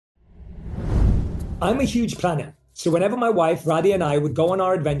I'm a huge planner, so whenever my wife Radhi and I would go on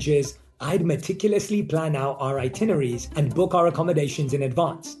our adventures, I'd meticulously plan out our itineraries and book our accommodations in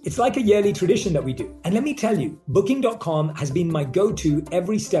advance. It's like a yearly tradition that we do. And let me tell you, Booking.com has been my go-to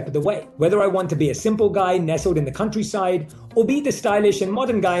every step of the way. Whether I want to be a simple guy nestled in the countryside or be the stylish and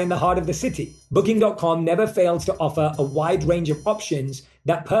modern guy in the heart of the city, Booking.com never fails to offer a wide range of options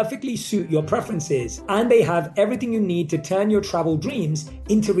that perfectly suit your preferences, and they have everything you need to turn your travel dreams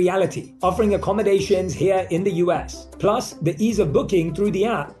into reality, offering accommodations here in the US. Plus, the ease of booking through the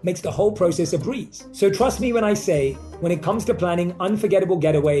app makes the whole process a breeze. So trust me when I say, when it comes to planning unforgettable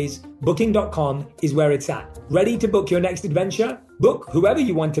getaways, Booking.com is where it's at. Ready to book your next adventure? Book whoever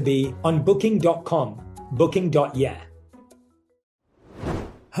you want to be on Booking.com. Booking.yeah.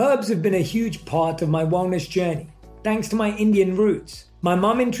 Herbs have been a huge part of my wellness journey, thanks to my Indian roots. My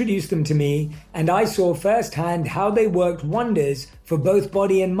mum introduced them to me, and I saw firsthand how they worked wonders for both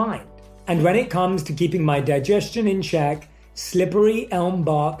body and mind. And when it comes to keeping my digestion in check, slippery elm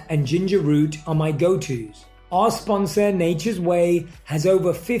bark and ginger root are my go-tos. Our sponsor, Nature's Way, has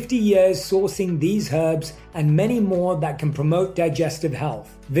over 50 years sourcing these herbs and many more that can promote digestive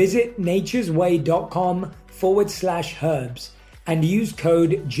health. Visit naturesway.com/herbs and use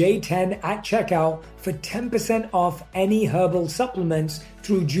code J10 at checkout for 10% off any herbal supplements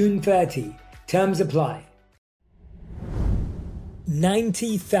through June 30. Terms apply.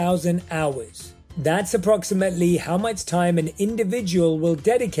 90,000 hours. That's approximately how much time an individual will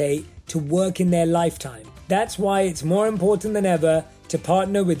dedicate to work in their lifetime. That's why it's more important than ever to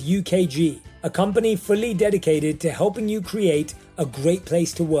partner with UKG, a company fully dedicated to helping you create a great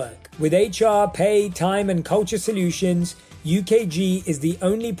place to work. With HR, pay, time, and culture solutions, UKG is the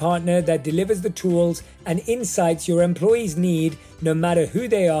only partner that delivers the tools and insights your employees need, no matter who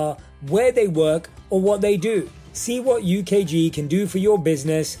they are, where they work, or what they do. See what UKG can do for your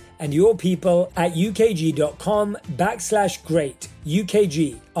business and your people at ukg.com/great.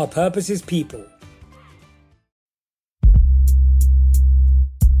 UKG, our purpose is people.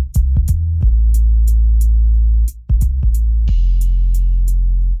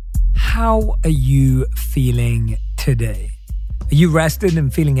 How are you feeling today? Are you rested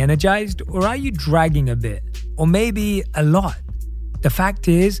and feeling energized, or are you dragging a bit? Or maybe a lot? The fact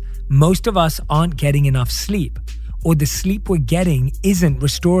is, most of us aren't getting enough sleep, or the sleep we're getting isn't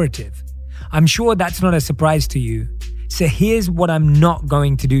restorative. I'm sure that's not a surprise to you. So here's what I'm not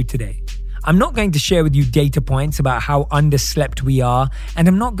going to do today. I'm not going to share with you data points about how underslept we are, and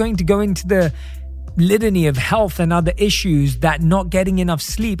I'm not going to go into the litany of health and other issues that not getting enough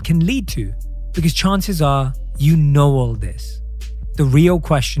sleep can lead to, because chances are you know all this. The real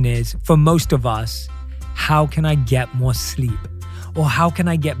question is, for most of us, how can I get more sleep? Or how can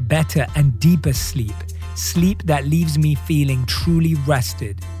I get better and deeper sleep? Sleep that leaves me feeling truly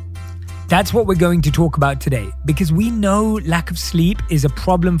rested. That's what we're going to talk about today, because we know lack of sleep is a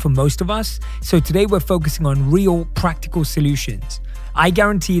problem for most of us. So today we're focusing on real practical solutions. I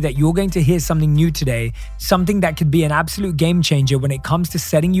guarantee that you're going to hear something new today, something that could be an absolute game changer when it comes to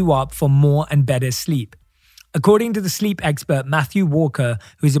setting you up for more and better sleep. According to the sleep expert Matthew Walker,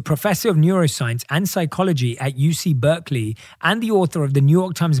 who is a professor of neuroscience and psychology at UC Berkeley and the author of the New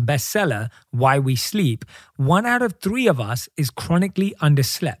York Times bestseller, Why We Sleep, 1 out of 3 of us is chronically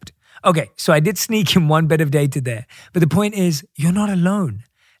underslept. Okay, so I did sneak in one bit of data there, but the point is, you're not alone.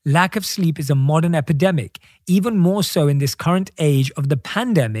 Lack of sleep is a modern epidemic, even more so in this current age of the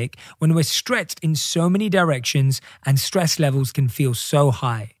pandemic when we're stretched in so many directions and stress levels can feel so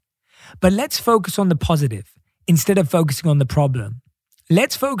high. But let's focus on the positive instead of focusing on the problem.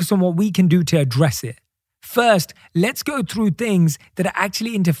 Let's focus on what we can do to address it. First, let's go through things that are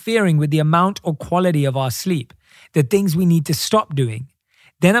actually interfering with the amount or quality of our sleep, the things we need to stop doing.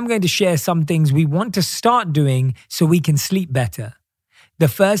 Then I'm going to share some things we want to start doing so we can sleep better. The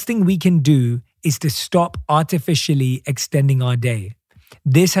first thing we can do is to stop artificially extending our day.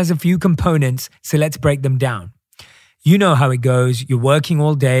 This has a few components, so let's break them down. You know how it goes. You're working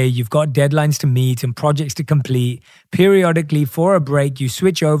all day, you've got deadlines to meet and projects to complete. Periodically, for a break, you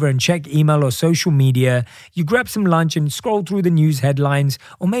switch over and check email or social media. You grab some lunch and scroll through the news headlines,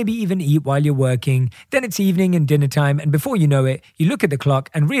 or maybe even eat while you're working. Then it's evening and dinner time, and before you know it, you look at the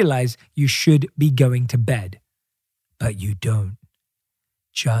clock and realize you should be going to bed. But you don't.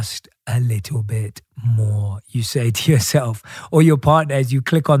 Just a little bit more, you say to yourself or your partner as you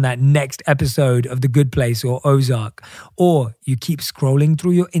click on that next episode of The Good Place or Ozark. Or you keep scrolling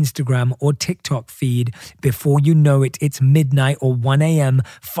through your Instagram or TikTok feed. Before you know it, it's midnight or 1 a.m.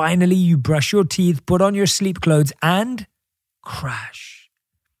 Finally, you brush your teeth, put on your sleep clothes, and crash.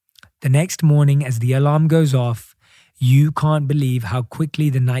 The next morning, as the alarm goes off, you can't believe how quickly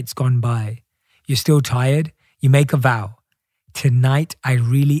the night's gone by. You're still tired? You make a vow. Tonight, I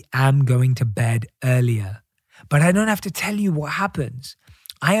really am going to bed earlier. But I don't have to tell you what happens.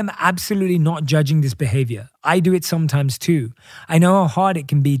 I am absolutely not judging this behavior. I do it sometimes too. I know how hard it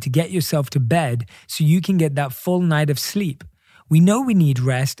can be to get yourself to bed so you can get that full night of sleep. We know we need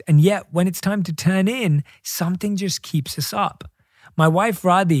rest, and yet when it's time to turn in, something just keeps us up. My wife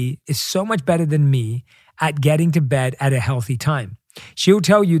Radhi is so much better than me at getting to bed at a healthy time. She'll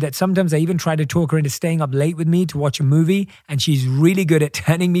tell you that sometimes I even try to talk her into staying up late with me to watch a movie, and she's really good at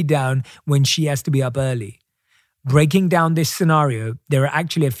turning me down when she has to be up early. Breaking down this scenario, there are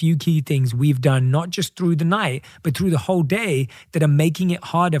actually a few key things we've done not just through the night, but through the whole day that are making it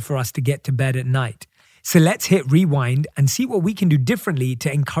harder for us to get to bed at night. So let's hit rewind and see what we can do differently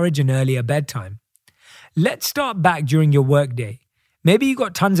to encourage an earlier bedtime. Let's start back during your workday. Maybe you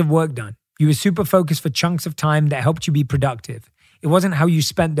got tons of work done. You were super focused for chunks of time that helped you be productive. It wasn't how you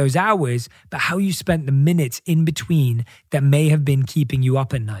spent those hours, but how you spent the minutes in between that may have been keeping you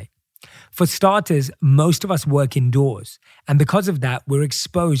up at night. For starters, most of us work indoors, and because of that, we're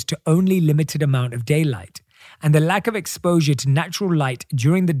exposed to only limited amount of daylight. And the lack of exposure to natural light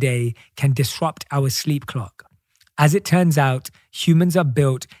during the day can disrupt our sleep clock. As it turns out, humans are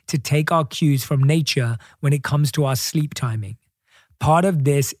built to take our cues from nature when it comes to our sleep timing. Part of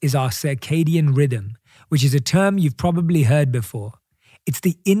this is our circadian rhythm, which is a term you've probably heard before. It's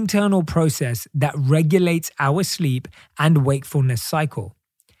the internal process that regulates our sleep and wakefulness cycle.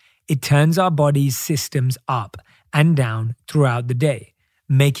 It turns our body's systems up and down throughout the day,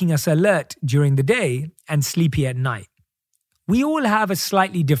 making us alert during the day and sleepy at night. We all have a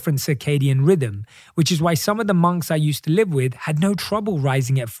slightly different circadian rhythm, which is why some of the monks I used to live with had no trouble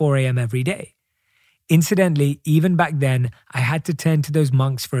rising at 4 a.m. every day. Incidentally, even back then, I had to turn to those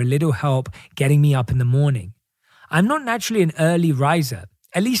monks for a little help getting me up in the morning. I'm not naturally an early riser,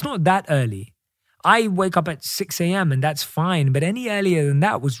 at least not that early. I wake up at 6 a.m. and that's fine, but any earlier than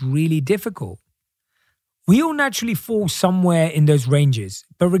that was really difficult. We all naturally fall somewhere in those ranges,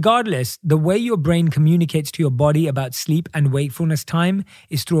 but regardless, the way your brain communicates to your body about sleep and wakefulness time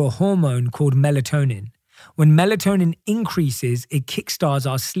is through a hormone called melatonin. When melatonin increases, it kickstarts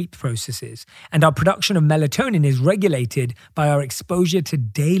our sleep processes, and our production of melatonin is regulated by our exposure to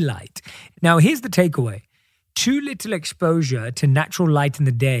daylight. Now, here's the takeaway. Too little exposure to natural light in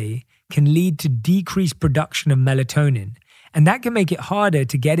the day can lead to decreased production of melatonin, and that can make it harder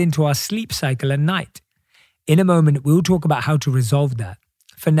to get into our sleep cycle at night. In a moment, we'll talk about how to resolve that.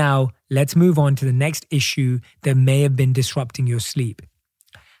 For now, let's move on to the next issue that may have been disrupting your sleep.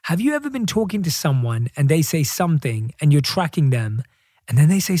 Have you ever been talking to someone and they say something and you're tracking them, and then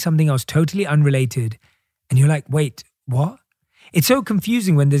they say something else totally unrelated, and you're like, wait, what? It's so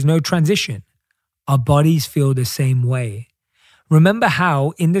confusing when there's no transition. Our bodies feel the same way. Remember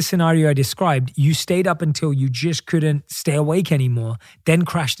how, in the scenario I described, you stayed up until you just couldn't stay awake anymore, then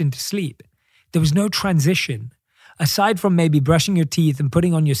crashed into sleep. There was no transition. Aside from maybe brushing your teeth and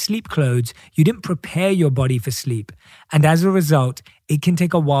putting on your sleep clothes, you didn't prepare your body for sleep. And as a result, it can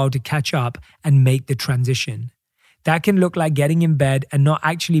take a while to catch up and make the transition. That can look like getting in bed and not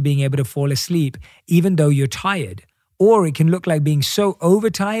actually being able to fall asleep, even though you're tired. Or it can look like being so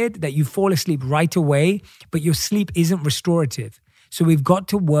overtired that you fall asleep right away, but your sleep isn't restorative. So we've got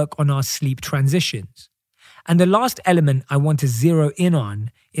to work on our sleep transitions. And the last element I want to zero in on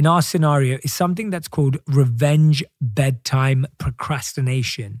in our scenario is something that's called revenge bedtime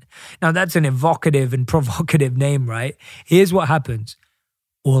procrastination. Now that's an evocative and provocative name, right? Here's what happens.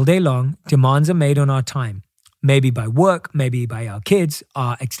 All day long, demands are made on our time. Maybe by work, maybe by our kids,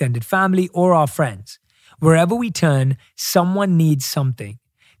 our extended family, or our friends. Wherever we turn, someone needs something.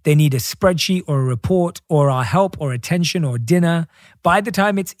 They need a spreadsheet or a report or our help or attention or dinner. By the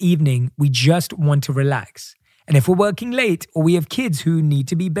time it's evening, we just want to relax. And if we're working late or we have kids who need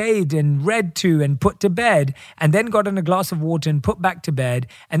to be bathed and read to and put to bed and then gotten a glass of water and put back to bed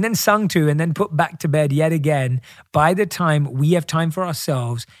and then sung to and then put back to bed yet again, by the time we have time for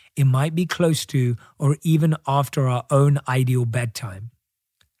ourselves, it might be close to or even after our own ideal bedtime.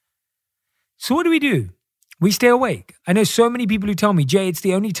 So what do? We stay awake. I know so many people who tell me, Jay, it's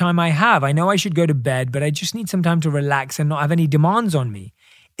the only time I have. I know I should go to bed, but I just need some time to relax and not have any demands on me.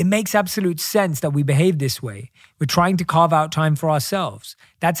 It makes absolute sense that we behave this way. We're trying to carve out time for ourselves.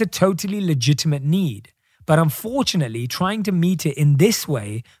 That's a totally legitimate need. But unfortunately, trying to meet it in this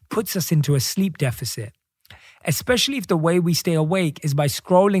way puts us into a sleep deficit. Especially if the way we stay awake is by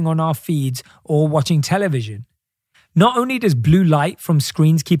scrolling on our feeds or watching television. Not only does blue light from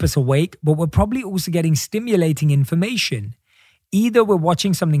screens keep us awake, but we're probably also getting stimulating information. Either we're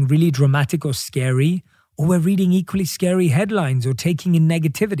watching something really dramatic or scary, or we're reading equally scary headlines or taking in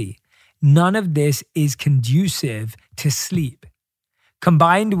negativity. none of this is conducive to sleep.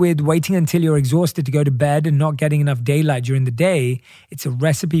 Combined with waiting until you're exhausted to go to bed and not getting enough daylight during the day, it's a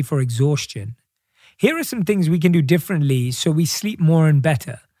recipe for exhaustion. Here are some things we can do differently so we sleep more and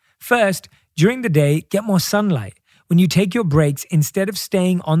better. First, during the day, get more sunlight. When you take your breaks, instead of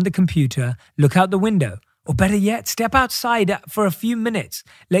staying on the computer, look out the window. Or better yet, step outside for a few minutes.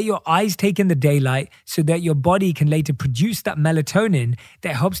 Let your eyes take in the daylight so that your body can later produce that melatonin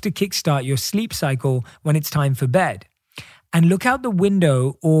that helps to kickstart your sleep cycle when it's time for bed. And look out the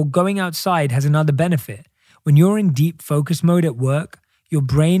window or going outside has another benefit. When you're in deep focus mode at work, your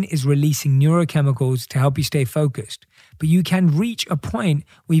brain is releasing neurochemicals to help you stay focused. But you can reach a point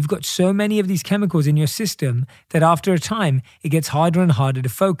where you've got so many of these chemicals in your system that after a time, it gets harder and harder to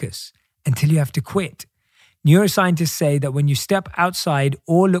focus until you have to quit. Neuroscientists say that when you step outside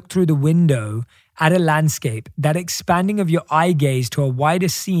or look through the window at a landscape, that expanding of your eye gaze to a wider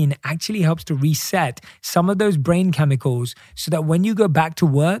scene actually helps to reset some of those brain chemicals so that when you go back to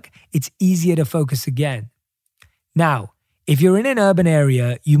work, it's easier to focus again. Now, if you're in an urban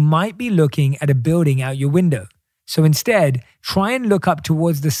area, you might be looking at a building out your window. So instead, try and look up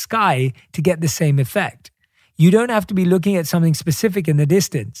towards the sky to get the same effect. You don't have to be looking at something specific in the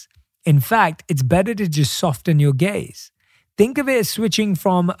distance. In fact, it's better to just soften your gaze. Think of it as switching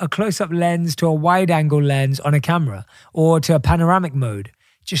from a close-up lens to a wide-angle lens on a camera or to a panoramic mode.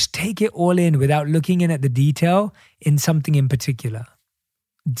 Just take it all in without looking in at the detail in something in particular.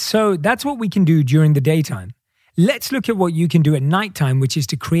 So that's what we can do during the daytime. Let's look at what you can do at nighttime, which is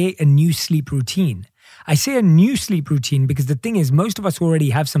to create a new sleep routine. I say a new sleep routine because the thing is, most of us already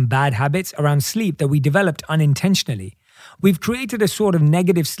have some bad habits around sleep that we developed unintentionally. We've created a sort of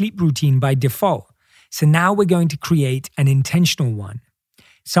negative sleep routine by default. So now we're going to create an intentional one.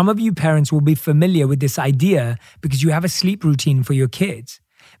 Some of you parents will be familiar with this idea because you have a sleep routine for your kids.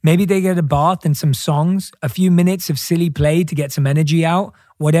 Maybe they get a bath and some songs, a few minutes of silly play to get some energy out,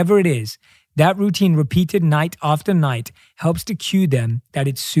 whatever it is. That routine repeated night after night helps to cue them that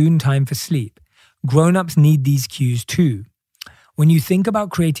it's soon time for sleep. Grown-ups need these cues too. When you think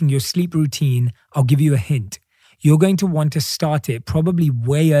about creating your sleep routine, I'll give you a hint. You're going to want to start it probably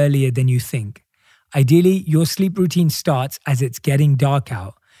way earlier than you think. Ideally, your sleep routine starts as it's getting dark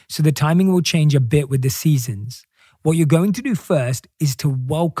out, so the timing will change a bit with the seasons. What you're going to do first is to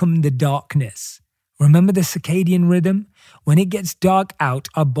welcome the darkness. Remember the circadian rhythm? When it gets dark out,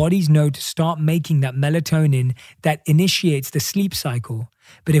 our bodies know to start making that melatonin that initiates the sleep cycle.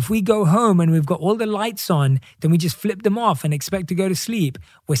 But if we go home and we've got all the lights on, then we just flip them off and expect to go to sleep,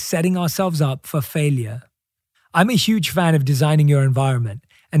 we're setting ourselves up for failure. I'm a huge fan of designing your environment,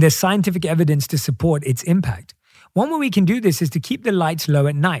 and there's scientific evidence to support its impact. One way we can do this is to keep the lights low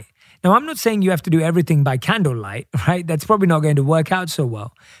at night. Now, I'm not saying you have to do everything by candlelight, right? That's probably not going to work out so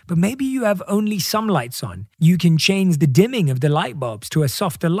well. But maybe you have only some lights on. You can change the dimming of the light bulbs to a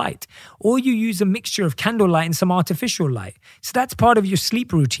softer light. Or you use a mixture of candlelight and some artificial light. So that's part of your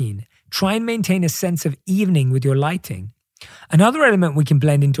sleep routine. Try and maintain a sense of evening with your lighting. Another element we can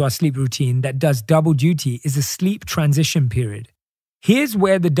blend into our sleep routine that does double duty is a sleep transition period. Here's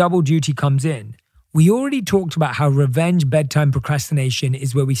where the double duty comes in. We already talked about how revenge bedtime procrastination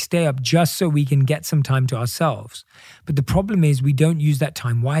is where we stay up just so we can get some time to ourselves. But the problem is we don't use that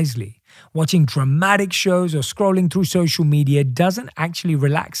time wisely. Watching dramatic shows or scrolling through social media doesn't actually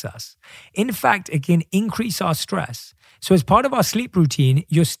relax us. In fact, it can increase our stress. So as part of our sleep routine,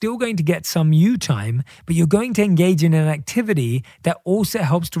 you're still going to get some you time, but you're going to engage in an activity that also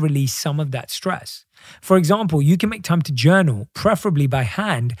helps to release some of that stress. For example, you can make time to journal, preferably by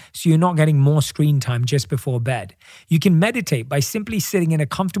hand, so you're not getting more screen time just before bed. You can meditate by simply sitting in a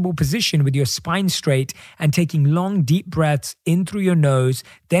comfortable position with your spine straight and taking long, deep breaths in through your nose,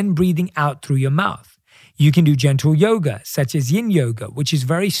 then breathing out through your mouth. You can do gentle yoga, such as yin yoga, which is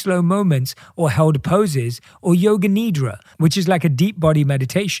very slow moments or held poses, or yoga nidra, which is like a deep body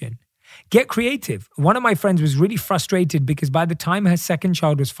meditation. Get creative. One of my friends was really frustrated because by the time her second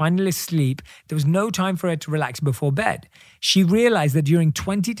child was finally asleep, there was no time for her to relax before bed. She realized that during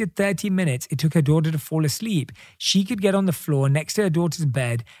 20 to 30 minutes it took her daughter to fall asleep, she could get on the floor next to her daughter's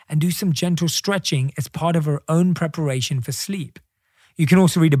bed and do some gentle stretching as part of her own preparation for sleep. You can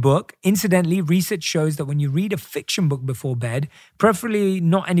also read a book. Incidentally, research shows that when you read a fiction book before bed, preferably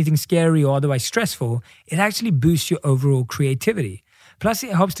not anything scary or otherwise stressful, it actually boosts your overall creativity. Plus,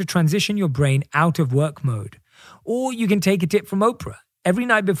 it helps to transition your brain out of work mode. Or you can take a tip from Oprah. Every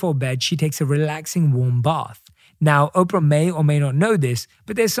night before bed, she takes a relaxing warm bath. Now, Oprah may or may not know this,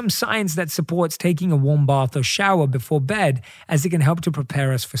 but there's some science that supports taking a warm bath or shower before bed as it can help to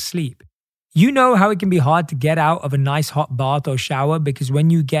prepare us for sleep. You know how it can be hard to get out of a nice hot bath or shower because when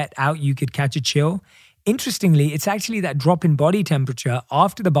you get out, you could catch a chill? Interestingly, it's actually that drop in body temperature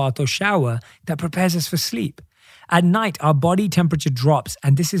after the bath or shower that prepares us for sleep. At night, our body temperature drops,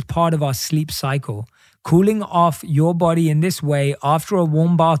 and this is part of our sleep cycle. Cooling off your body in this way after a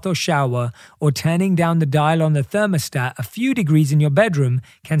warm bath or shower, or turning down the dial on the thermostat a few degrees in your bedroom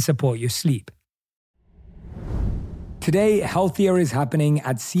can support your sleep. Today, healthier is happening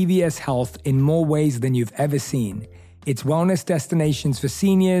at CVS Health in more ways than you've ever seen. It's wellness destinations for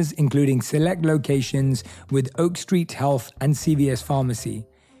seniors, including select locations with Oak Street Health and CVS Pharmacy.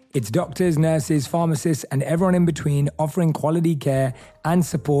 It's doctors, nurses, pharmacists, and everyone in between offering quality care and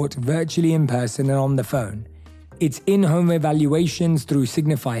support virtually in person and on the phone. It's in-home evaluations through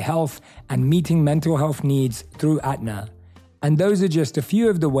Signify Health and meeting mental health needs through Aetna. And those are just a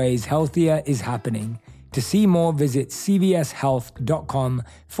few of the ways healthier is happening. To see more, visit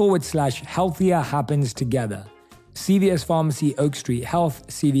cvshealth.com/healthier happens together. CVS Pharmacy, Oak Street Health,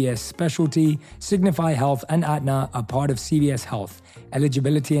 CVS Specialty, Signify Health, and Aetna are part of CVS Health.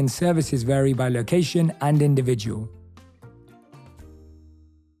 Eligibility and services vary by location and individual.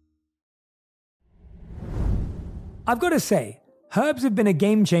 I've got to say, herbs have been a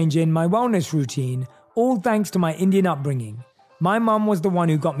game changer in my wellness routine, all thanks to my Indian upbringing. My mum was the one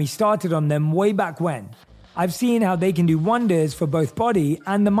who got me started on them way back when. I've seen how they can do wonders for both body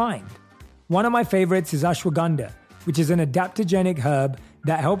and the mind. One of my favorites is ashwagandha, which is an adaptogenic herb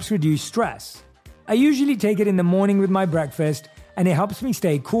that helps reduce stress. I usually take it in the morning with my breakfast, and it helps me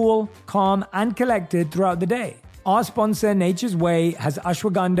stay cool, calm, and collected throughout the day. Our sponsor, Nature's Way, has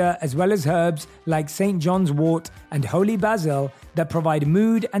ashwagandha as well as herbs like St. John's wort and holy basil that provide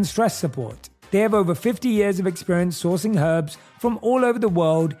mood and stress support. They have over 50 years of experience sourcing herbs from all over the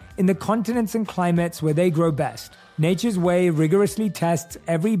world in the continents and climates where they grow best. Nature's Way rigorously tests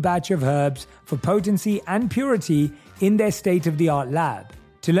every batch of herbs for potency and purity in their state-of-the-art lab.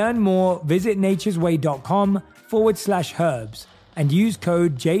 To learn more, visit naturesway.com/herbs and use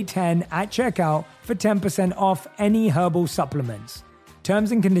code J10 at checkout for 10% off any herbal supplements.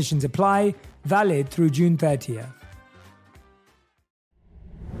 Terms and conditions apply, valid through June 30th.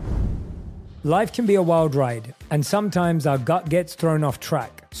 Life can be a wild ride, and sometimes our gut gets thrown off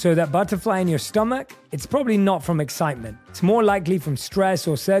track. So that butterfly in your stomach, it's probably not from excitement. It's more likely from stress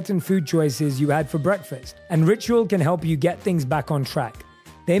or certain food choices you had for breakfast. And Ritual can help you get things back on track.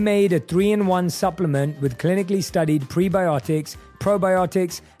 They made a 3-in-1 supplement with clinically studied prebiotics,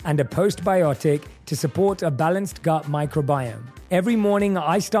 probiotics, and a postbiotic to support a balanced gut microbiome. Every morning,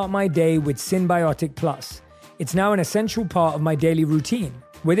 I start my day with Synbiotic Plus. It's now an essential part of my daily routine.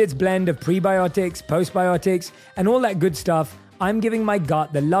 With its blend of prebiotics, postbiotics, and all that good stuff, I'm giving my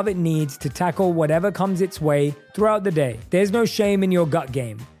gut the love it needs to tackle whatever comes its way throughout the day. There's no shame in your gut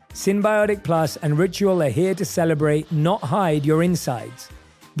game. Synbiotic Plus and Ritual are here to celebrate, not hide your insides.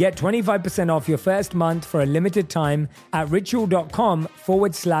 Get 25% off your first month for a limited time at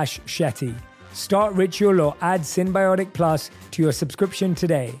ritual.com/Shetty. Start Ritual or add Synbiotic Plus to your subscription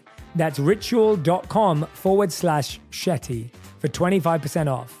today. That's ritual.com/Shetty for 25%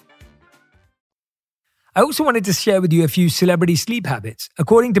 off. I also wanted to share with you a few celebrity sleep habits.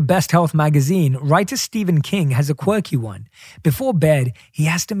 According to Best Health magazine, writer Stephen King has a quirky one. Before bed, he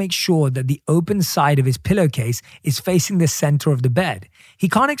has to make sure that the open side of his pillowcase is facing the center of the bed. He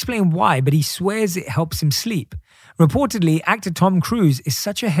can't explain why, but he swears it helps him sleep. Reportedly, actor Tom Cruise is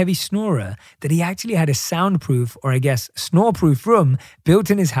such a heavy snorer that he actually had a soundproof, or I guess snoreproof room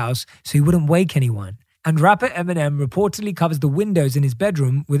built in his house so he wouldn't wake anyone. And rapper Eminem reportedly covers the windows in his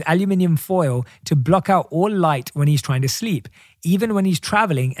bedroom with aluminium foil to block out all light when he's trying to sleep, even when he's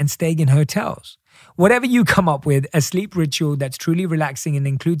traveling and staying in hotels. Whatever you come up with, a sleep ritual that's truly relaxing and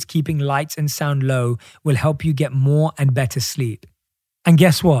includes keeping lights and sound low will help you get more and better sleep. And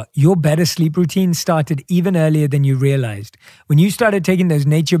guess what? Your better sleep routine started even earlier than you realized. When you started taking those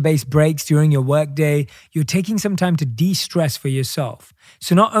nature-based breaks during your workday, you're taking some time to de-stress for yourself.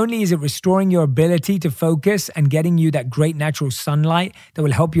 So not only is it restoring your ability to focus and getting you that great natural sunlight that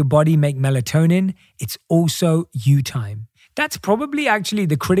will help your body make melatonin, it's also you time. That's probably actually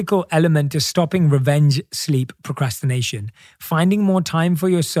the critical element to stopping revenge sleep procrastination. Finding more time for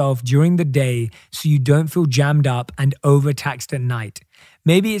yourself during the day so you don't feel jammed up and overtaxed at night.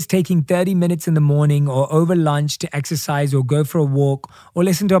 Maybe it's taking 30 minutes in the morning or over lunch to exercise or go for a walk or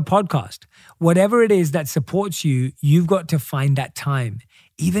listen to a podcast. Whatever it is that supports you, you've got to find that time,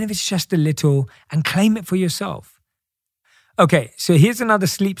 even if it's just a little, and claim it for yourself. Okay, so here's another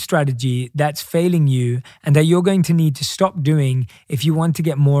sleep strategy that's failing you and that you're going to need to stop doing if you want to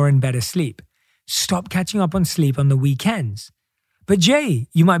get more and better sleep. Stop catching up on sleep on the weekends. But Jay,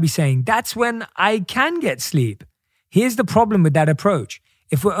 you might be saying, that's when I can get sleep. Here's the problem with that approach.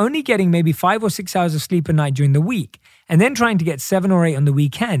 If we're only getting maybe 5 or 6 hours of sleep a night during the week, and then trying to get 7 or 8 on the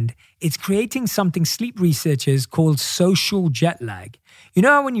weekend, it's creating something sleep researchers call social jet lag. You know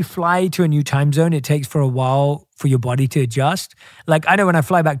how when you fly to a new time zone, it takes for a while for your body to adjust? Like I know when I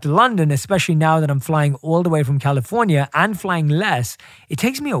fly back to London, especially now that I'm flying all the way from California and flying less, it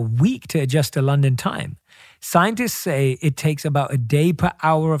takes me a week to adjust to London time. Scientists say it takes about a day per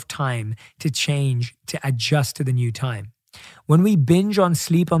hour of time to change, to adjust to the new time. When we binge on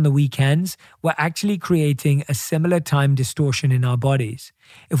sleep on the weekends, we're actually creating a similar time distortion in our bodies.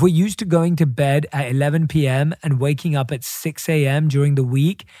 If we're used to going to bed at 11 p.m. and waking up at 6 a.m. during the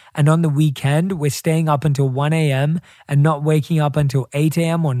week, and on the weekend we're staying up until 1 a.m. and not waking up until 8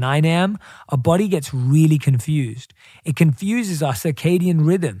 a.m. or 9 a.m., our body gets really confused. It confuses our circadian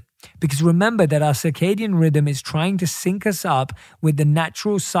rhythm. Because remember that our circadian rhythm is trying to sync us up with the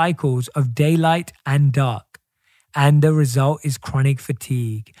natural cycles of daylight and dark. And the result is chronic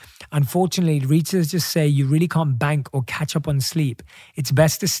fatigue. Unfortunately, researchers say you really can't bank or catch up on sleep. It's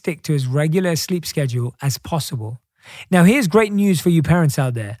best to stick to as regular a sleep schedule as possible. Now, here's great news for you parents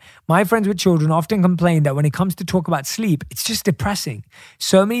out there. My friends with children often complain that when it comes to talk about sleep, it's just depressing.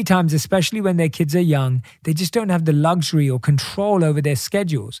 So many times, especially when their kids are young, they just don't have the luxury or control over their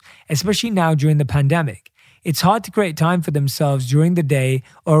schedules, especially now during the pandemic. It's hard to create time for themselves during the day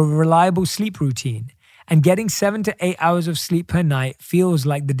or a reliable sleep routine. And getting 7 to 8 hours of sleep per night feels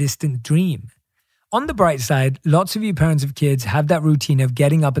like the distant dream. On the bright side, lots of you parents of kids have that routine of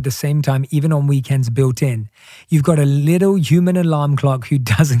getting up at the same time even on weekends built in. You've got a little human alarm clock who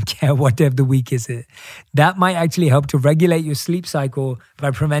doesn't care what day of the week is it. That might actually help to regulate your sleep cycle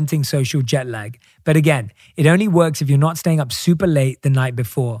by preventing social jet lag. But again, it only works if you're not staying up super late the night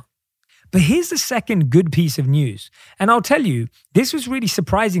before. But here's the second good piece of news. And I'll tell you, this was really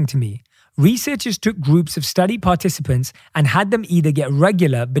surprising to me. Researchers took groups of study participants and had them either get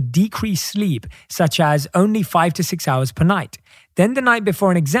regular but decreased sleep, such as only 5 to 6 hours per night. Then the night before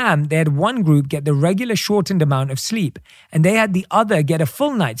an exam, they had one group get the regular shortened amount of sleep, and they had the other get a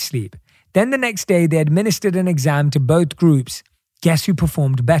full night's sleep. Then the next day, they administered an exam to both groups. Guess who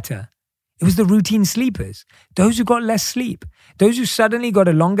performed better? It was the routine sleepers, those who got less sleep. Those who suddenly got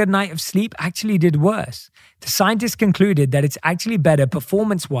a longer night of sleep actually did worse. The scientists concluded that it's actually better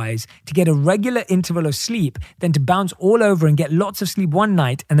performance-wise to get a regular interval of sleep than to bounce all over and get lots of sleep one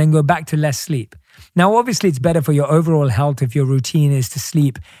night and then go back to less sleep. Now, obviously, it's better for your overall health if your routine is to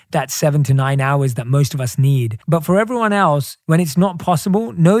sleep that 7 to 9 hours that most of us need. But for everyone else, when it's not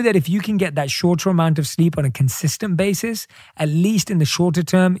possible, know that if you can get that shorter amount of sleep on a consistent basis, at least in the shorter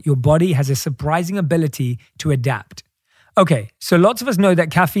term, your body has a surprising ability to adapt. Okay, so lots of us know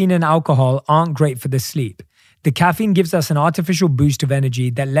that caffeine and alcohol aren't great for the sleep. The caffeine gives us an artificial boost of energy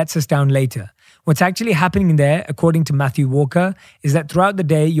that lets us down later. What's actually happening there, according to Matthew Walker, is that throughout the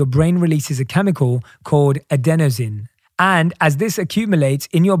day, your brain releases a chemical called adenosine. And as this accumulates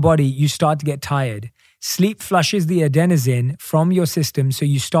in your body, you start to get tired. Sleep flushes the adenosine from your system, so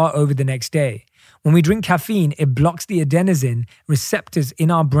you start over the next day. When we drink caffeine, it blocks the adenosine receptors in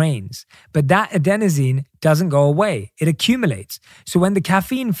our brains. But that adenosine doesn't go away. It accumulates. So when the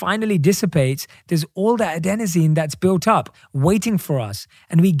caffeine finally dissipates, there's all that adenosine that's built up, waiting for us.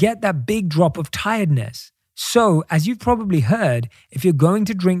 And we get that big drop of tiredness. So, as you've probably heard, if you're going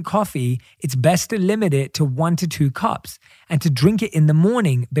to drink coffee, it's best to limit it to 1 to 2 cups and to drink it in the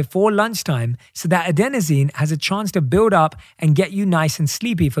morning before lunchtime so that adenosine has a chance to build up and get you nice and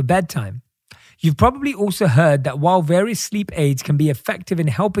sleepy for bedtime. You've probably also heard that while various sleep aids can be effective in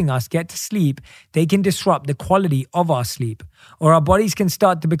helping us get to sleep, they can disrupt the quality of our sleep, or our bodies can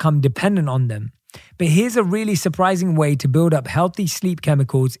start to become dependent on them. But here's a really surprising way to build up healthy sleep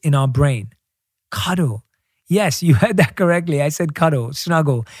chemicals in our brain. Cuddle. Yes, you heard that correctly. I said cuddle,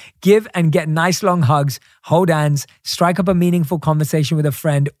 snuggle, give and get nice long hugs, hold hands, strike up a meaningful conversation with a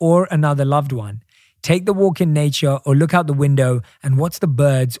friend or another loved one. Take the walk in nature or look out the window and watch the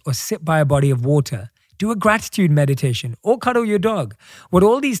birds or sit by a body of water. Do a gratitude meditation or cuddle your dog. What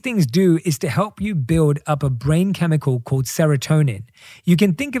all these things do is to help you build up a brain chemical called serotonin. You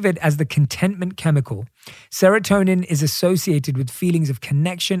can think of it as the contentment chemical. Serotonin is associated with feelings of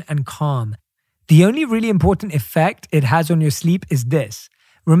connection and calm. The only really important effect it has on your sleep is this.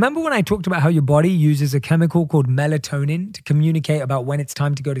 Remember when I talked about how your body uses a chemical called melatonin to communicate about when it's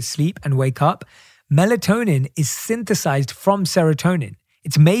time to go to sleep and wake up? Melatonin is synthesized from serotonin.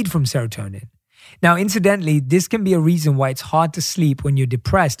 It's made from serotonin. Now, incidentally, this can be a reason why it's hard to sleep when you're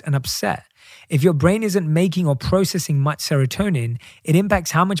depressed and upset. If your brain isn't making or processing much serotonin, it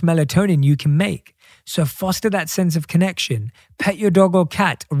impacts how much melatonin you can make. So foster that sense of connection. Pet your dog or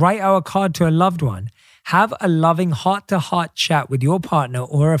cat. Write out a card to a loved one. Have a loving heart-to-heart chat with your partner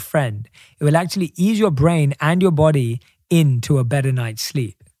or a friend. It will actually ease your brain and your body into a better night's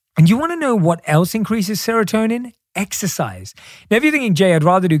sleep. And you want to know what else increases serotonin? Exercise. Now, if you're thinking, Jay, I'd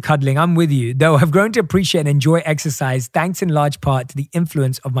rather do cuddling, I'm with you, though I've grown to appreciate and enjoy exercise thanks in large part to the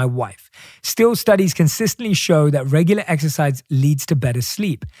influence of my wife. Still, studies consistently show that regular exercise leads to better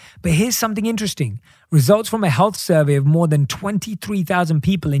sleep. But here's something interesting. Results from a health survey of more than 23,000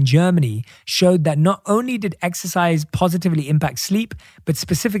 people in Germany showed that not only did exercise positively impact sleep, but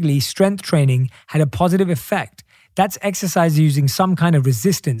specifically strength training had a positive effect. That's exercise using some kind of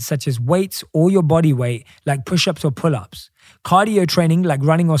resistance, such as weights or your body weight, like push-ups or pull-ups. Cardio training, like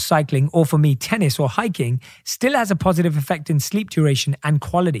running or cycling, or for me, tennis or hiking, still has a positive effect in sleep duration and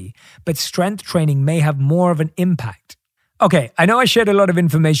quality, but strength training may have more of an impact. Okay, I know I shared a lot of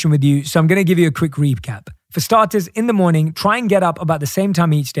information with you, so I'm going to give you a quick recap. For starters, in the morning, try and get up about the same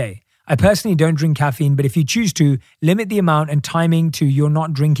time each day. I personally don't drink caffeine, but if you choose to, limit the amount and timing to you're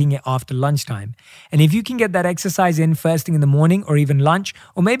not drinking it after lunchtime. And if you can get that exercise in first thing in the morning or even lunch,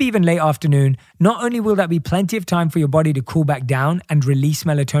 or maybe even late afternoon, not only will that be plenty of time for your body to cool back down and release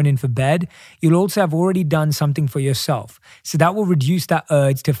melatonin for bed, you'll also have already done something for yourself. So that will reduce that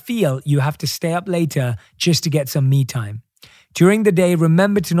urge to feel you have to stay up later just to get some me time. During the day,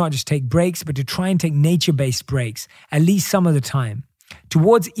 remember to not just take breaks, but to try and take nature-based breaks, at least some of the time.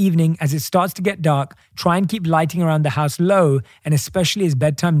 Towards evening, as it starts to get dark, try and keep lighting around the house low, and especially as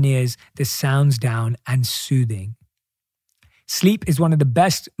bedtime nears, the sounds down and soothing. Sleep is one of the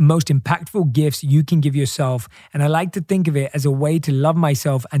best, most impactful gifts you can give yourself, and I like to think of it as a way to love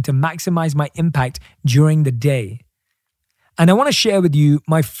myself and to maximize my impact during the day. And I want to share with you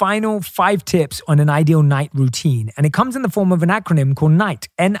my final 5 tips on an ideal night routine, and it comes in the form of an acronym called NIGHT,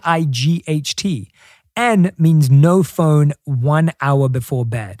 N-I-G-H-T. N means no phone 1 hour before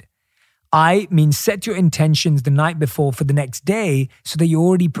bed. I means set your intentions the night before for the next day so that you're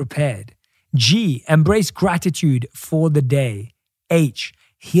already prepared. G, embrace gratitude for the day. H,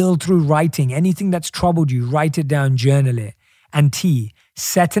 heal through writing. Anything that's troubled you, write it down, journal it. And T,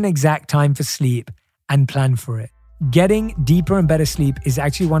 set an exact time for sleep and plan for it. Getting deeper and better sleep is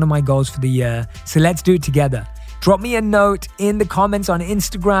actually one of my goals for the year, so let's do it together. Drop me a note in the comments on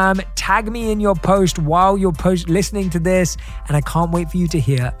Instagram, tag me in your post while you're listening to this, and I can't wait for you to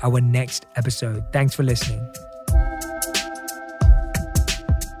hear our next episode. Thanks for listening.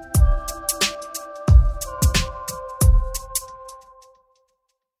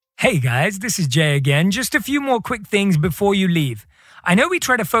 Hey guys, this is Jay again. Just a few more quick things before you leave. I know we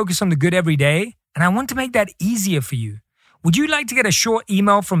try to focus on the good every day, and I want to make that easier for you. Would you like to get a short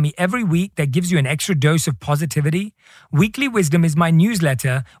email from me every week that gives you an extra dose of positivity? Weekly Wisdom is my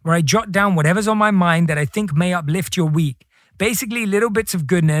newsletter where I jot down whatever's on my mind that I think may uplift your week. Basically, little bits of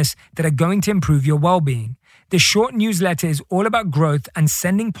goodness that are going to improve your well-being. This short newsletter is all about growth and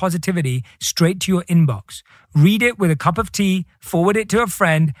sending positivity straight to your inbox. Read it with a cup of tea, forward it to a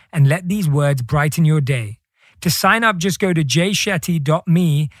friend, and let these words brighten your day. To sign up, just go to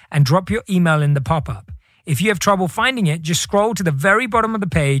jayshetty.me and drop your email in the pop-up. If you have trouble finding it, just scroll to the very bottom of the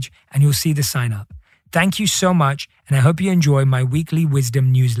page and you'll see the sign up. Thank you so much, and I hope you enjoy my weekly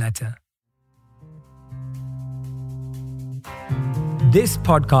wisdom newsletter. This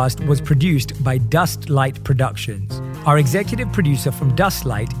podcast was produced by Dustlight Productions. Our executive producer from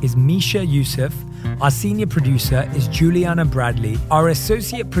Dustlight is Misha Youssef. Our senior producer is Juliana Bradley. Our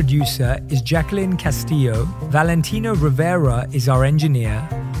associate producer is Jacqueline Castillo. Valentino Rivera is our engineer.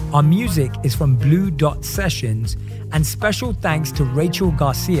 Our music is from Blue Dot Sessions. And special thanks to Rachel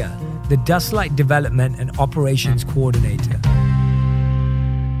Garcia, the Dustlight Development and Operations Coordinator.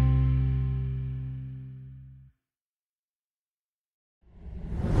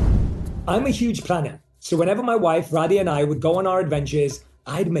 I'm a huge planner, so whenever my wife Radhi and I would go on our adventures,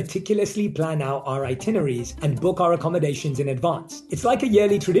 I'd meticulously plan out our itineraries and book our accommodations in advance. It's like a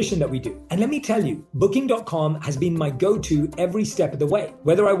yearly tradition that we do. And let me tell you, Booking.com has been my go-to every step of the way.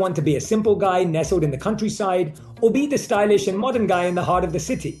 Whether I want to be a simple guy nestled in the countryside or be the stylish and modern guy in the heart of the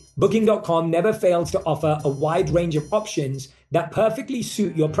city, Booking.com never fails to offer a wide range of options that perfectly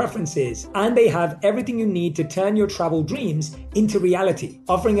suit your preferences, and they have everything you need to turn your travel dreams into reality,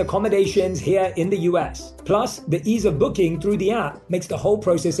 offering accommodations here in the US. Plus, the ease of booking through the app makes the whole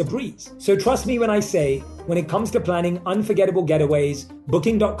process a breeze. So trust me when I say, when it comes to planning unforgettable getaways,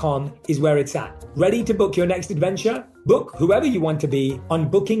 Booking.com is where it's at. Ready to book your next adventure? Book whoever you want to be on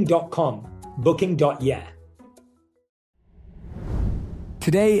Booking.com. booking.yeah.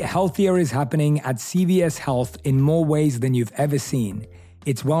 Today, healthier is happening at CVS Health in more ways than you've ever seen.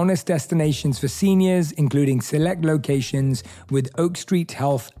 It's wellness destinations for seniors, including select locations with Oak Street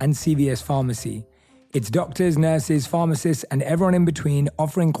Health and CVS Pharmacy. It's doctors, nurses, pharmacists, and everyone in between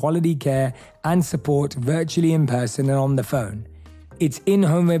offering quality care and support virtually, in person, and on the phone. It's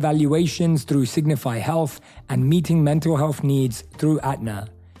in-home evaluations through Signify Health and meeting mental health needs through Aetna.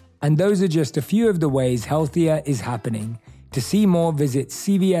 And those are just a few of the ways healthier is happening. To see more, visit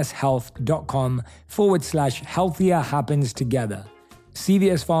cvshealth.com/healthier happens together.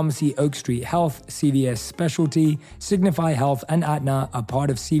 CVS Pharmacy, Oak Street Health, CVS Specialty, Signify Health, and Aetna are part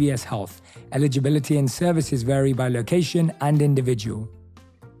of CVS Health. Eligibility and services vary by location and individual.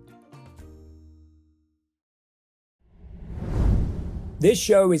 This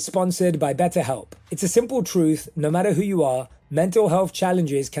show is sponsored by BetterHelp. It's a simple truth, no matter who you are, mental health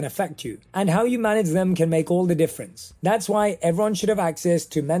challenges can affect you, and how you manage them can make all the difference. That's why everyone should have access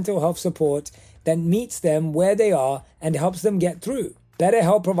to mental health support that meets them where they are and helps them get through.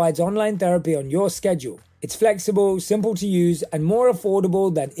 BetterHelp provides online therapy on your schedule. It's flexible, simple to use, and more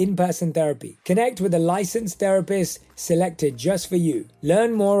affordable than in-person therapy. Connect with a licensed therapist selected just for you.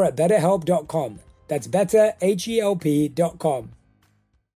 Learn more at betterhelp.com. That's betterhelp.com.